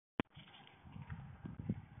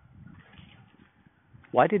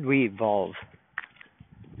Why did we evolve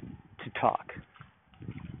to talk?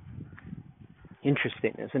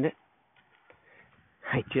 Interesting, isn't it?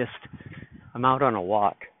 I just, I'm out on a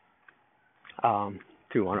walk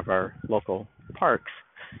through one of our local parks.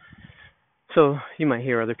 So you might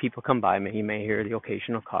hear other people come by me. You may hear the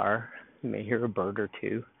occasional car. You may hear a bird or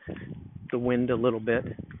two, the wind a little bit.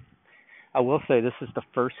 I will say this is the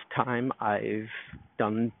first time I've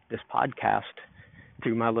done this podcast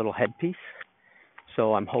through my little headpiece.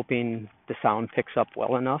 So I'm hoping the sound picks up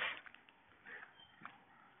well enough.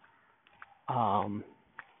 Um,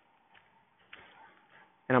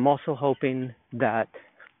 and I'm also hoping that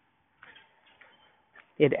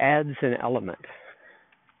it adds an element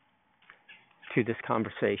to this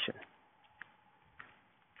conversation.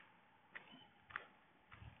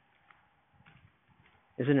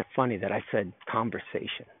 Isn't it funny that I said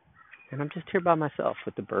conversation? And I'm just here by myself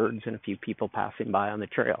with the birds and a few people passing by on the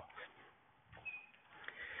trail.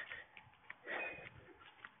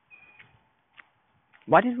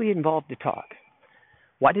 Why did we evolve to talk?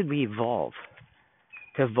 Why did we evolve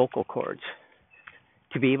to have vocal cords,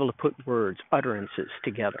 to be able to put words, utterances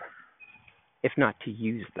together, if not to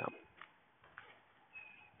use them?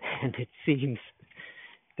 And it seems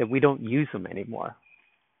that we don't use them anymore.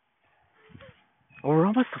 Or we're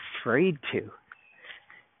almost afraid to.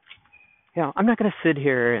 I'm not going to sit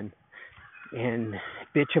here and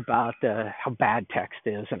bitch about how bad text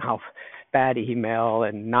is and how bad email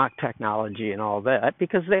and knock technology and all that,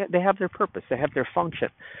 because they have their purpose, they have their function.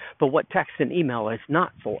 But what text and email is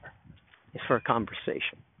not for is for a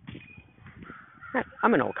conversation.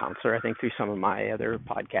 I'm an old counselor. I think through some of my other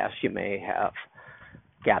podcasts you may have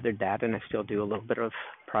gathered that, and I still do a little bit of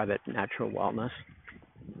private natural wellness.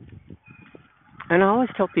 And I always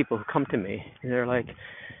tell people who come to me, and they're like,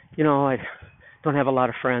 I don't have a lot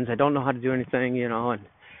of friends. I don't know how to do anything, and I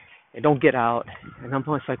don't get out. And I'm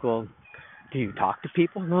always like, well, do you talk to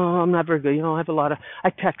people? No, I'm not very good. I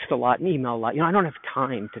text a lot and email a lot. I don't have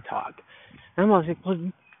time to talk. And I'm always like,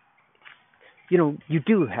 well, you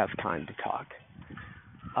do have time to talk.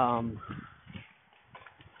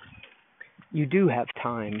 You do have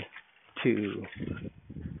time to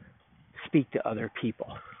speak to other people.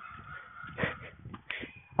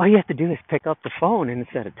 All you have to do is pick up the phone, and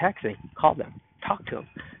instead of texting, call them, talk to them.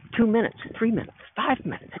 2 minutes, 3 minutes, 5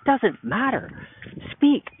 minutes. It doesn't matter.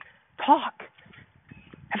 Speak, talk,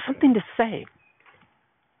 have something to say.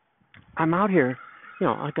 I'm out here,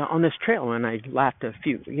 on this trail, and I laughed a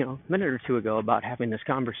minute or two ago about having this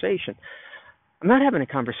conversation. I'm not having a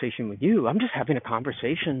conversation with you. I'm just having a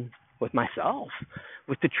conversation with myself,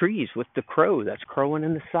 with the trees, with the crow that's crowing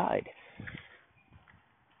in the side.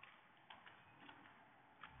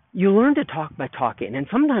 You learn to talk by talking, and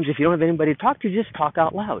sometimes if you don't have anybody to talk to, just talk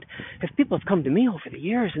out loud. If people have come to me over the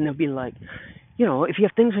years and they'll be like, if you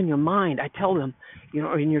have things on your mind, I tell them,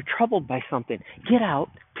 and you're troubled by something, get out,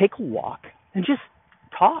 take a walk, and just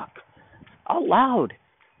talk out loud.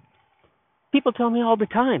 People tell me all the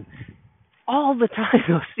time,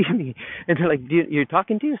 they'll see me, and they're like, you're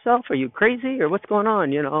talking to yourself? Are you crazy? Or what's going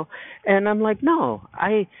on, And I'm like, no,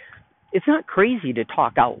 it's not crazy to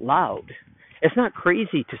talk out loud. It's not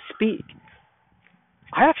crazy to speak.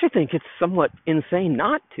 I actually think it's somewhat insane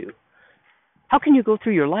not to. How can you go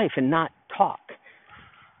through your life and not talk?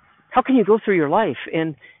 How can you go through your life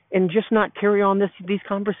and just not carry on these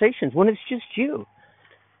conversations when it's just you?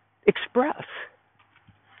 Express.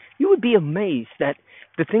 You would be amazed that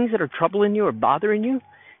the things that are troubling you or bothering you,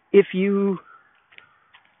 if you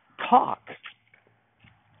talk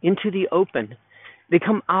into the open, they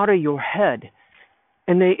come out of your head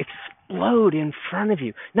and they explode in front of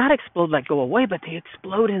you. Not explode like go away, but they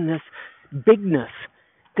explode in this bigness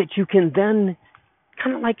that you can then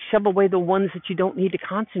kind of like shove away the ones that you don't need to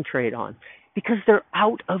concentrate on, because they're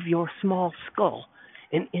out of your small skull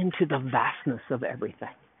and into the vastness of everything.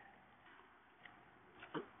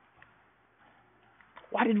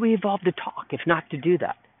 Why did we evolve to talk if not to do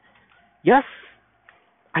that? Yes,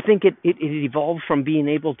 I think it evolved from being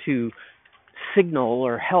able to signal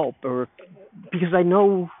or help, or because I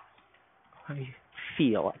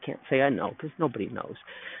feel, I can't say I know because nobody knows,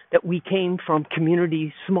 that we came from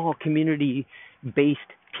small community-based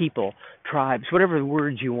people, tribes, whatever the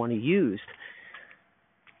words you want to use.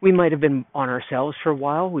 We might have been on ourselves for a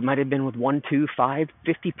while. We might have been with 1, 2, 5,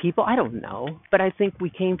 50 people. I don't know. But I think we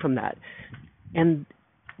came from that. And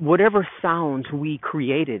whatever sounds we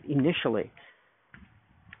created initially,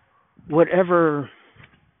 whatever,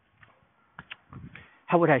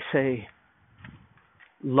 how would I say,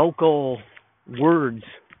 local words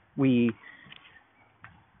we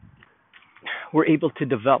were able to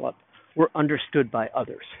develop were understood by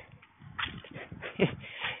others.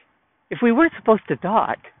 if we weren't supposed to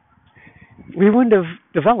talk, we wouldn't have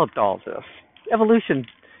developed all this. Evolution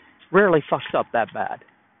rarely fucks up that bad.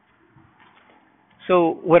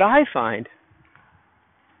 So what I find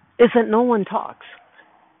is that no one talks.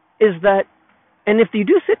 Is that, and if you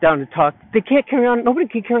do sit down and talk, they can't carry on. Nobody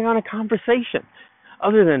can carry on a conversation,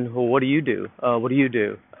 other than, well, what do you do? What do you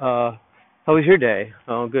do? How was your day?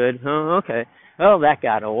 Oh, good. Oh, okay. Oh, that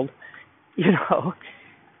got old. You know,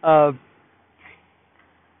 uh,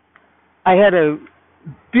 I had a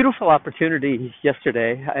beautiful opportunity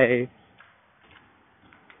yesterday. I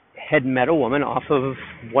had met a woman off of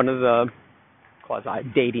one of the quasi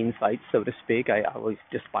dating sites, so to speak. I always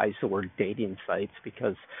despise the word dating sites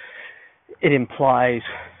because it implies,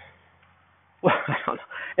 well, I don't know,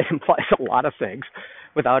 it implies a lot of things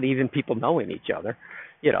without even people knowing each other.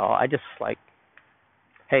 I just like,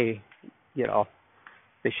 hey, you know,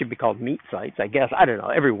 they should be called meat sites, I guess. I don't know.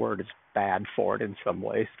 Every word is bad for it in some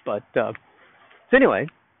ways. But so anyway,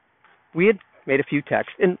 we had made a few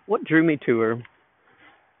texts, and what drew me to her,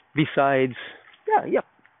 besides, yeah,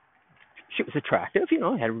 she was attractive.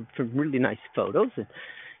 Had some really nice photos, and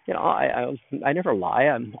I never lie.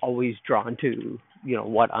 I'm always drawn to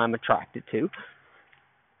what I'm attracted to.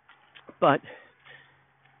 But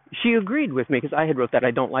she agreed with me because I had wrote that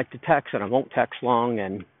I don't like to text and I won't text long,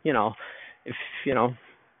 and if you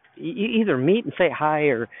either meet and say hi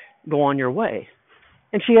or go on your way.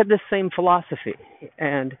 And she had this same philosophy,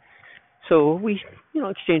 and so we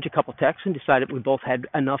exchanged a couple texts and decided we both had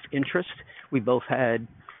enough interest. We both had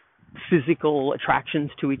physical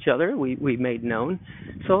attractions to each other. We made known.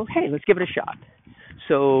 So hey, let's give it a shot.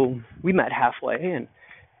 So we met halfway and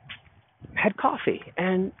had coffee,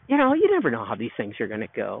 and you never know how these things are going to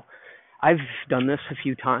go. I've done this a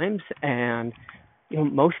few times, and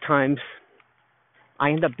most times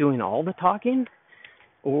I end up doing all the talking,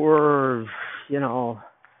 or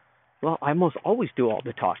well, I almost always do all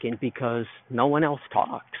the talking because no one else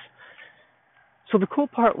talks. So the cool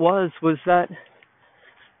part was that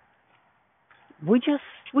we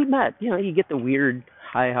met. You get the weird,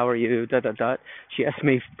 hi, how are you, da da da. She asked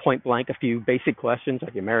me point blank a few basic questions: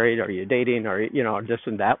 are you married, are you dating, or this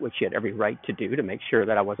and that, which she had every right to do to make sure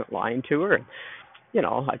that I wasn't lying to her. And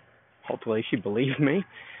hopefully she believed me.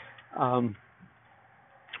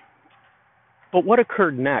 But what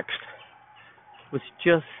occurred next was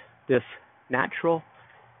just this natural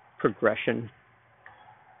progression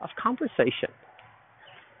of conversation.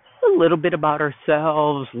 A little bit about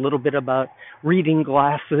ourselves, a little bit about reading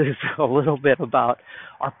glasses, a little bit about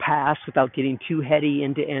our past without getting too heady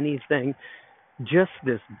into anything. Just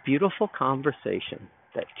this beautiful conversation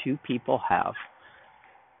that two people have,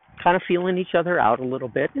 kind of feeling each other out a little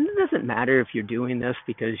bit. And it doesn't matter if you're doing this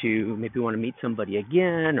because you maybe want to meet somebody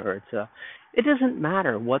again, or it doesn't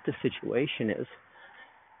matter what the situation is.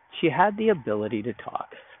 She had the ability to talk.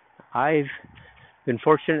 I've been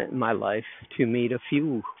fortunate in my life to meet a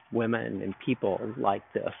few women and people like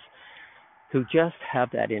this who just have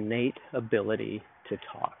that innate ability to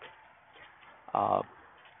talk.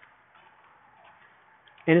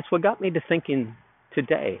 And it's what got me to thinking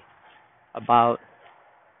today about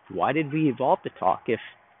why did we evolve to talk if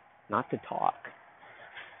not to talk?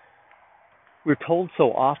 We're told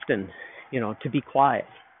so often, to be quiet,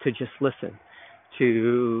 to just listen,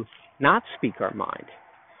 to not speak our mind.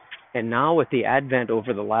 And now with the advent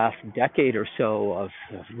over the last decade or so of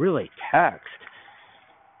really text,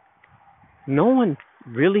 no one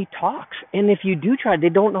really talks. And if you do try, they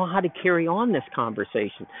don't know how to carry on this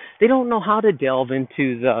conversation. They don't know how to delve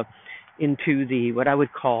into the what I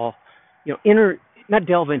would call, not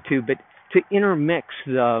delve into, but to intermix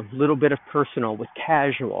the little bit of personal with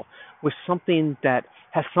casual, with something that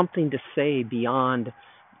has something to say beyond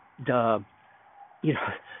the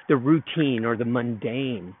the routine or the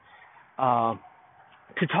mundane.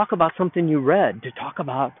 To talk about something you read, to talk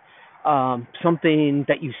about something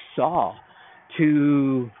that you saw,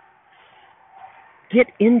 to get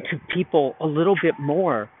into people a little bit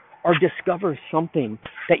more, or discover something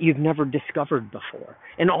that you've never discovered before.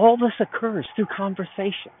 And all this occurs through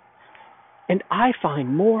conversation. And I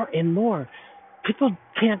find more and more people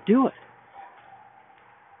can't do it.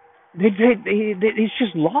 It's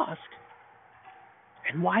just lost.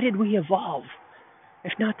 And why did we evolve?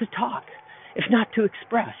 If not to talk, if not to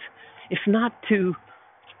express, if not to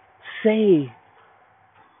say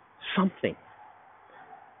something.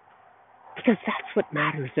 Because that's what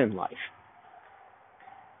matters in life.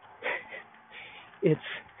 It's,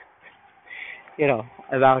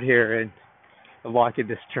 I'm out here and I'm walking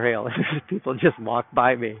this trail and people just walk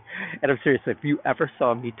by me. And I'm serious, if you ever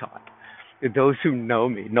saw me talk, those who know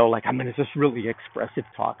me know like I'm this really expressive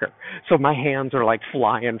talker. So my hands are like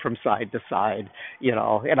flying from side to side,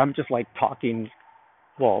 and I'm just like talking,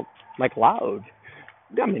 well, like loud.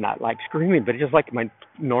 I mean, not like screaming, but just like my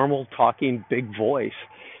normal talking big voice.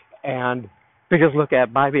 And because look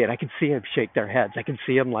at by me and I can see them shake their heads. I can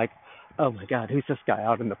see them like, oh my God, who's this guy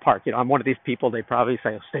out in the park? I'm one of these people they probably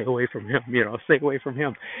say, oh, stay away from him, stay away from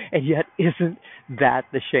him. And yet, isn't that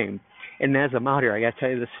the shame? And as I'm out here, I got to tell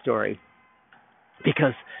you this story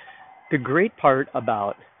because the great part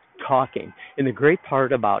about talking and the great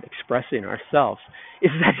part about expressing ourselves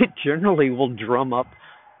is that it generally will drum up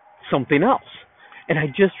something else. And I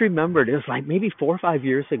just remembered it was like maybe 4 or 5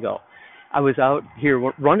 years ago. I was out here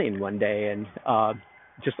running one day and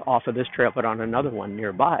just off of this trail, but on another one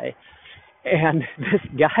nearby. And this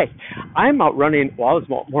guy, I'm out running, well, I was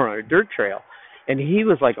more on a dirt trail, and he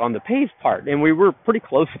was like on the paved part, and we were pretty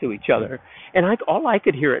close to each other. And all I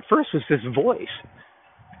could hear at first was this voice,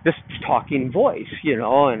 this talking voice,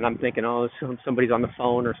 and I'm thinking, oh, somebody's on the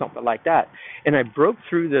phone or something like that. And I broke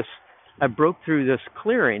through this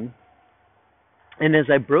clearing. And as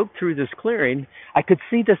I broke through this clearing, I could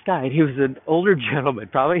see this guy. And he was an older gentleman,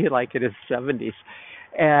 probably like in his 70s.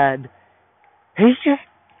 And he's just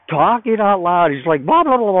talking out loud. He's like, blah,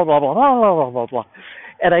 blah, blah, blah, blah, blah, blah, blah, blah.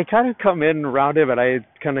 And I kind of come in around him, and I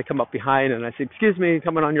kind of come up behind, and I said, excuse me,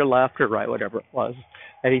 coming on your left or right, whatever it was.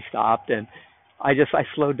 And he stopped, and I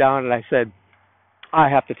slowed down, and I said, I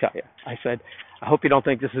have to tell you. I said, I hope you don't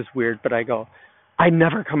think this is weird, but I go, I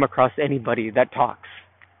never come across anybody that talks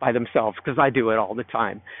by themselves because I do it all the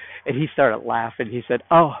time. And he started laughing. He said,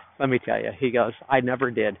 oh, let me tell you. He goes, I never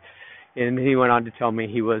did. And he went on to tell me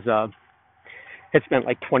he was had spent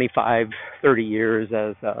like 25, 30 years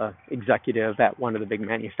as executive at one of the big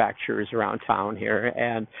manufacturers around town here.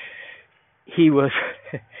 And he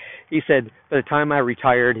said, by the time I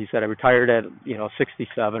retired, he said, I retired at,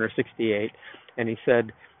 67 or 68. And he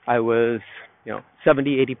said, I was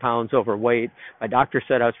 70, 80 pounds overweight. My doctor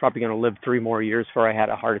said I was probably going to live 3 more years before I had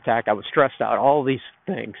a heart attack. I was stressed out, all these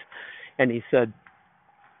things. And he said,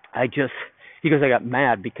 he goes, I got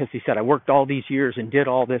mad because he said, I worked all these years and did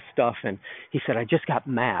all this stuff. And he said, I just got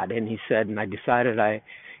mad. And he said, and I decided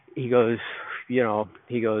he goes,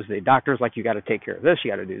 the doctor's like, you got to take care of this.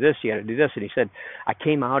 You got to do this. You got to do this. And he said, I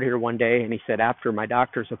came out here one day and he said, after my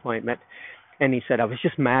doctor's appointment, and he said, I was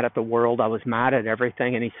just mad at the world. I was mad at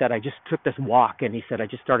everything. And he said, I just took this walk. And he said, I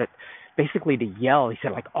just started basically to yell. He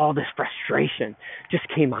said, like all this frustration just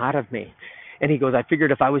came out of me. And he goes, I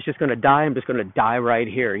figured if I was just going to die, I'm just going to die right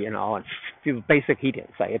here, And he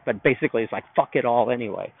didn't say it, but basically it's like, fuck it all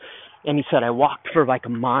anyway. And he said, I walked for like a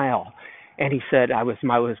mile. And he said,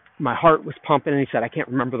 my heart was pumping. And he said, I can't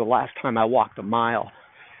remember the last time I walked a mile.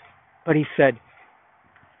 But he said,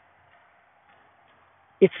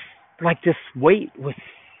 it's like this weight was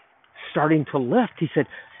starting to lift. He said,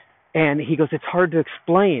 and he goes, it's hard to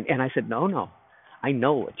explain. And I said, no, I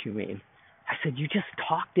know what you mean. I said, you just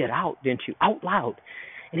talked it out, didn't you? Out loud.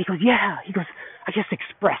 And he goes, yeah. He goes, I just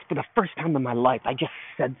expressed for the first time in my life. I just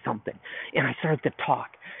said something. And I started to talk.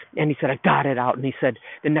 And he said, I got it out. And he said,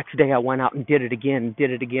 the next day I went out and did it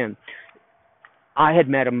again. I had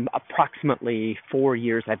met him approximately 4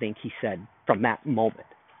 years, I think he said, from that moment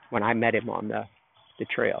when I met him on the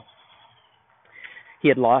trail. He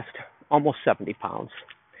had lost almost 70 pounds.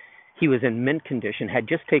 He was in mint condition, had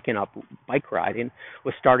just taken up bike riding,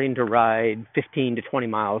 was starting to ride 15 to 20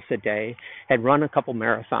 miles a day, had run a couple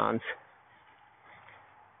marathons,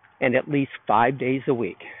 and at least 5 days a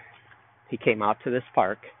week, he came out to this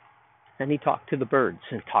park and he talked to the birds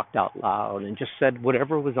and talked out loud and just said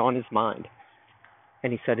whatever was on his mind.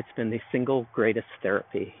 And he said it's been the single greatest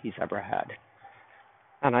therapy he's ever had.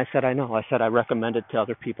 And I said, I know. I said, I recommend it to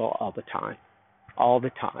other people all the time. All the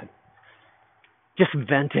time. Just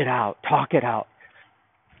vent it out. Talk it out.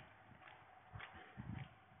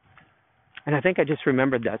 And I think I just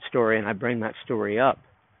remembered that story, and I bring that story up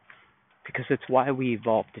because it's why we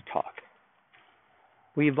evolved to talk.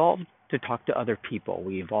 We evolved to talk to other people.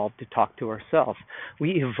 We evolved to talk to ourselves.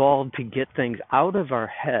 We evolved to get things out of our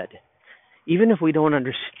head. Even if we don't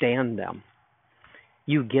understand them,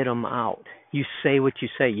 you get them out. You say what you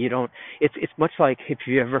say. You don't. It's much like if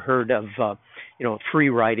you ever heard of free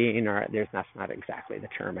writing, or that's not exactly the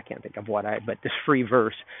term. I can't think of but this free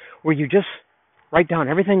verse where you just write down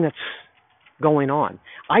everything that's going on.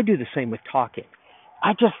 I do the same with talking.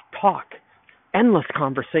 I just talk, endless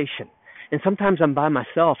conversation. And sometimes I'm by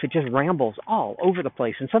myself. It just rambles all over the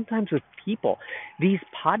place. And sometimes with people, these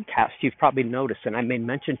podcasts you've probably noticed, and I made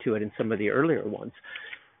mention to it in some of the earlier ones,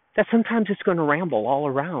 that sometimes it's going to ramble all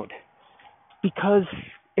around because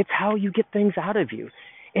it's how you get things out of you.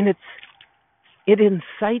 And It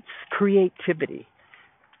incites creativity.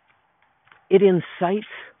 It incites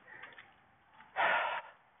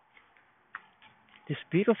this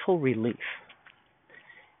beautiful relief.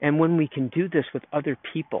 And when we can do this with other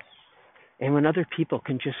people, and when other people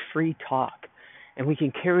can just free talk, and we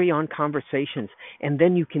can carry on conversations, and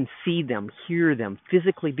then you can see them, hear them,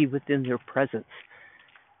 physically be within their presence,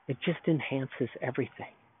 it just enhances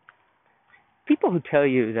everything. People who tell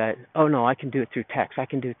you that, oh no, I can do it through text, I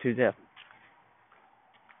can do it through this,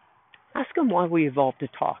 ask them why we evolved to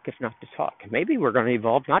talk, if not to talk. Maybe we're going to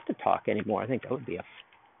evolve not to talk anymore. I think that would be a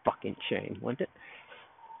fucking shame, wouldn't it?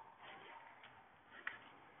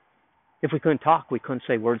 If we couldn't talk, we couldn't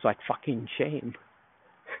say words like fucking shame.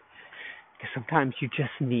 Because sometimes you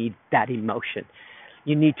just need that emotion.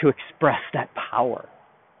 You need to express that power.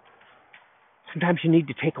 Sometimes you need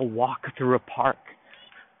to take a walk through a park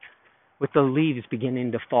with the leaves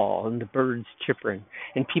beginning to fall and the birds chirping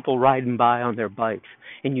and people riding by on their bikes,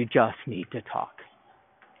 and you just need to talk.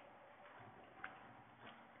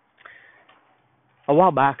 A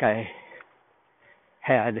while back, I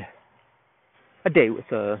had a date with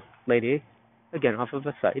a lady, again off of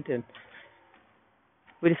a site, and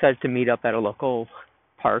we decided to meet up at a local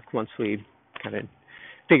park once we kind of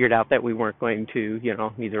figured out that we weren't going to,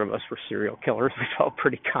 neither of us were serial killers. We felt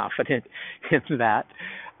pretty confident in that.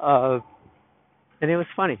 And it was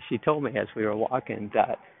funny. She told me as we were walking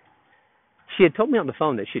that she had told me on the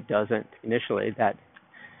phone that she doesn't initially, that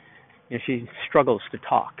she struggles to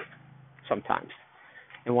talk sometimes.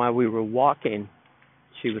 And while we were walking,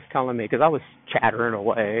 she was telling me, because I was chattering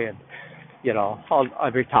away and,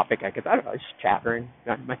 every topic I could, I don't know, just chattering.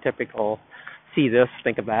 My typical see this,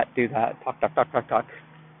 think of that, do that, talk.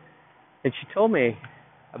 And she told me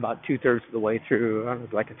about 2/3 of the way through, it was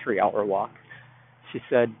like a 3-hour walk, she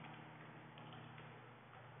said,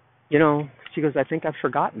 she goes, I think I've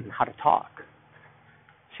forgotten how to talk.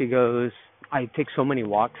 She goes, I take so many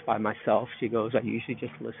walks by myself. She goes, I usually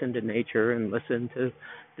just listen to nature and listen to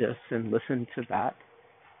this and listen to that.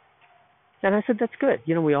 And I said, that's good.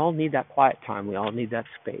 We all need that quiet time. We all need that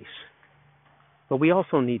space. But we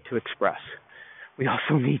also need to express. We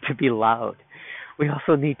also need to be loud. We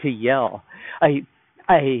also need to yell. It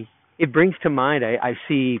brings to mind, I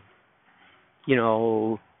see,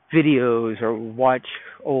 videos or watch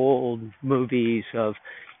old movies of,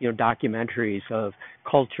 documentaries of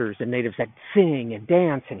cultures and natives that sing and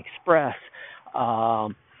dance and express.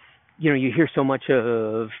 You hear so much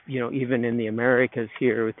of, even in the Americas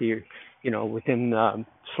here with the, within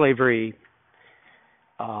slavery,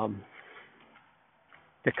 the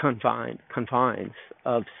confines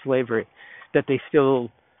of slavery, that they still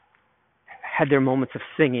had their moments of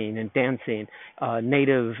singing and dancing.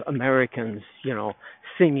 Native Americans,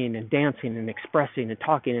 singing and dancing and expressing and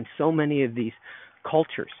talking in so many of these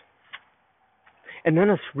cultures. And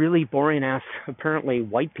then us really boring ass, apparently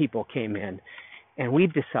white people came in, and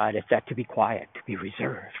we've decided that to be quiet, to be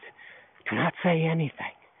reserved, to not say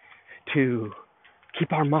anything, to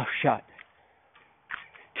keep our mouth shut,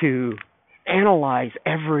 to analyze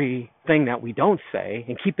everything that we don't say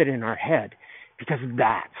and keep it in our head, because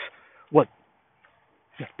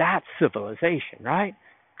that's civilization, right?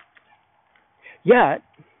 Yet,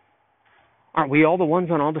 aren't we all the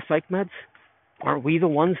ones on all the psych meds? Aren't we the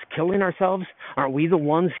ones killing ourselves? Aren't we the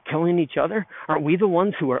ones killing each other? Aren't we the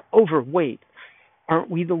ones who are overweight? Aren't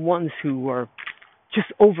we the ones who are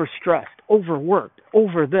just overstressed, overworked,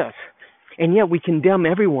 over this? And yet we condemn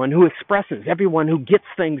everyone who expresses, everyone who gets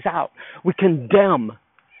things out. We condemn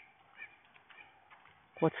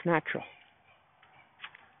what's natural.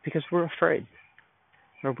 Because we're afraid.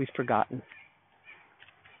 Or we've forgotten.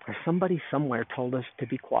 Or somebody somewhere told us to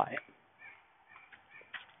be quiet.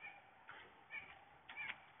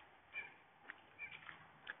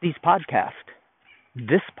 These podcasts,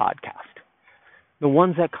 this podcast, the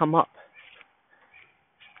ones that come up,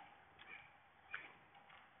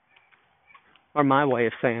 are my way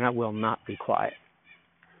of saying I will not be quiet.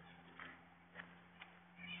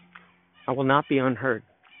 I will not be unheard.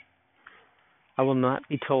 I will not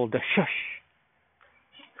be told to shush.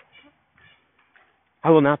 I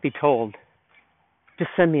will not be told, just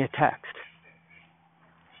send me a text.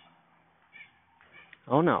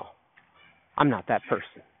 Oh no, I'm not that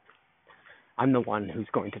person. I'm the one who's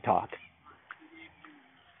going to talk.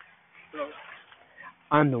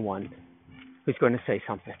 I'm the one who's going to say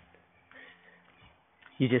something.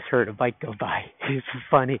 You just heard a bike go by. It's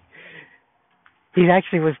funny. He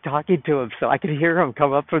actually was talking to him, so I could hear him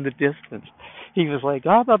come up from the distance. He was like,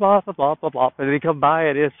 blah, blah, blah, blah, blah, blah, and they come by,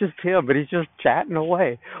 and it's just him, but he's just chatting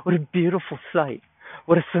away. What a beautiful sight.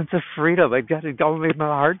 What a sense of freedom. I got it going with my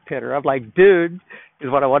heart pitter. I'm like, dude,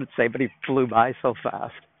 is what I wanted to say, but he flew by so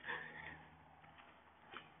fast.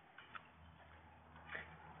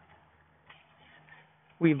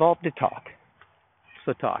 We evolved to talk.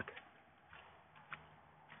 So talk.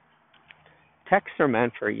 Texts are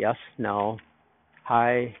meant for yes, no,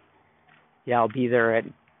 hi, yeah, I'll be there at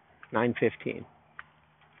 9:15.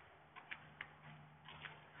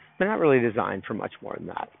 They're not really designed for much more than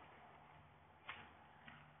that.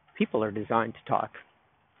 People are designed to talk.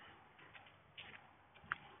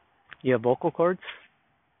 You have vocal cords,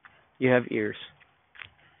 you have ears.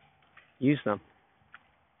 Use them.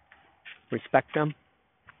 Respect them,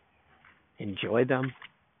 enjoy them,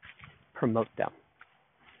 promote them.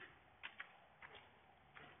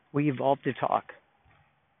 We evolved to talk.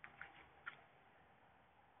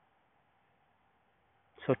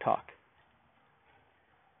 So talk.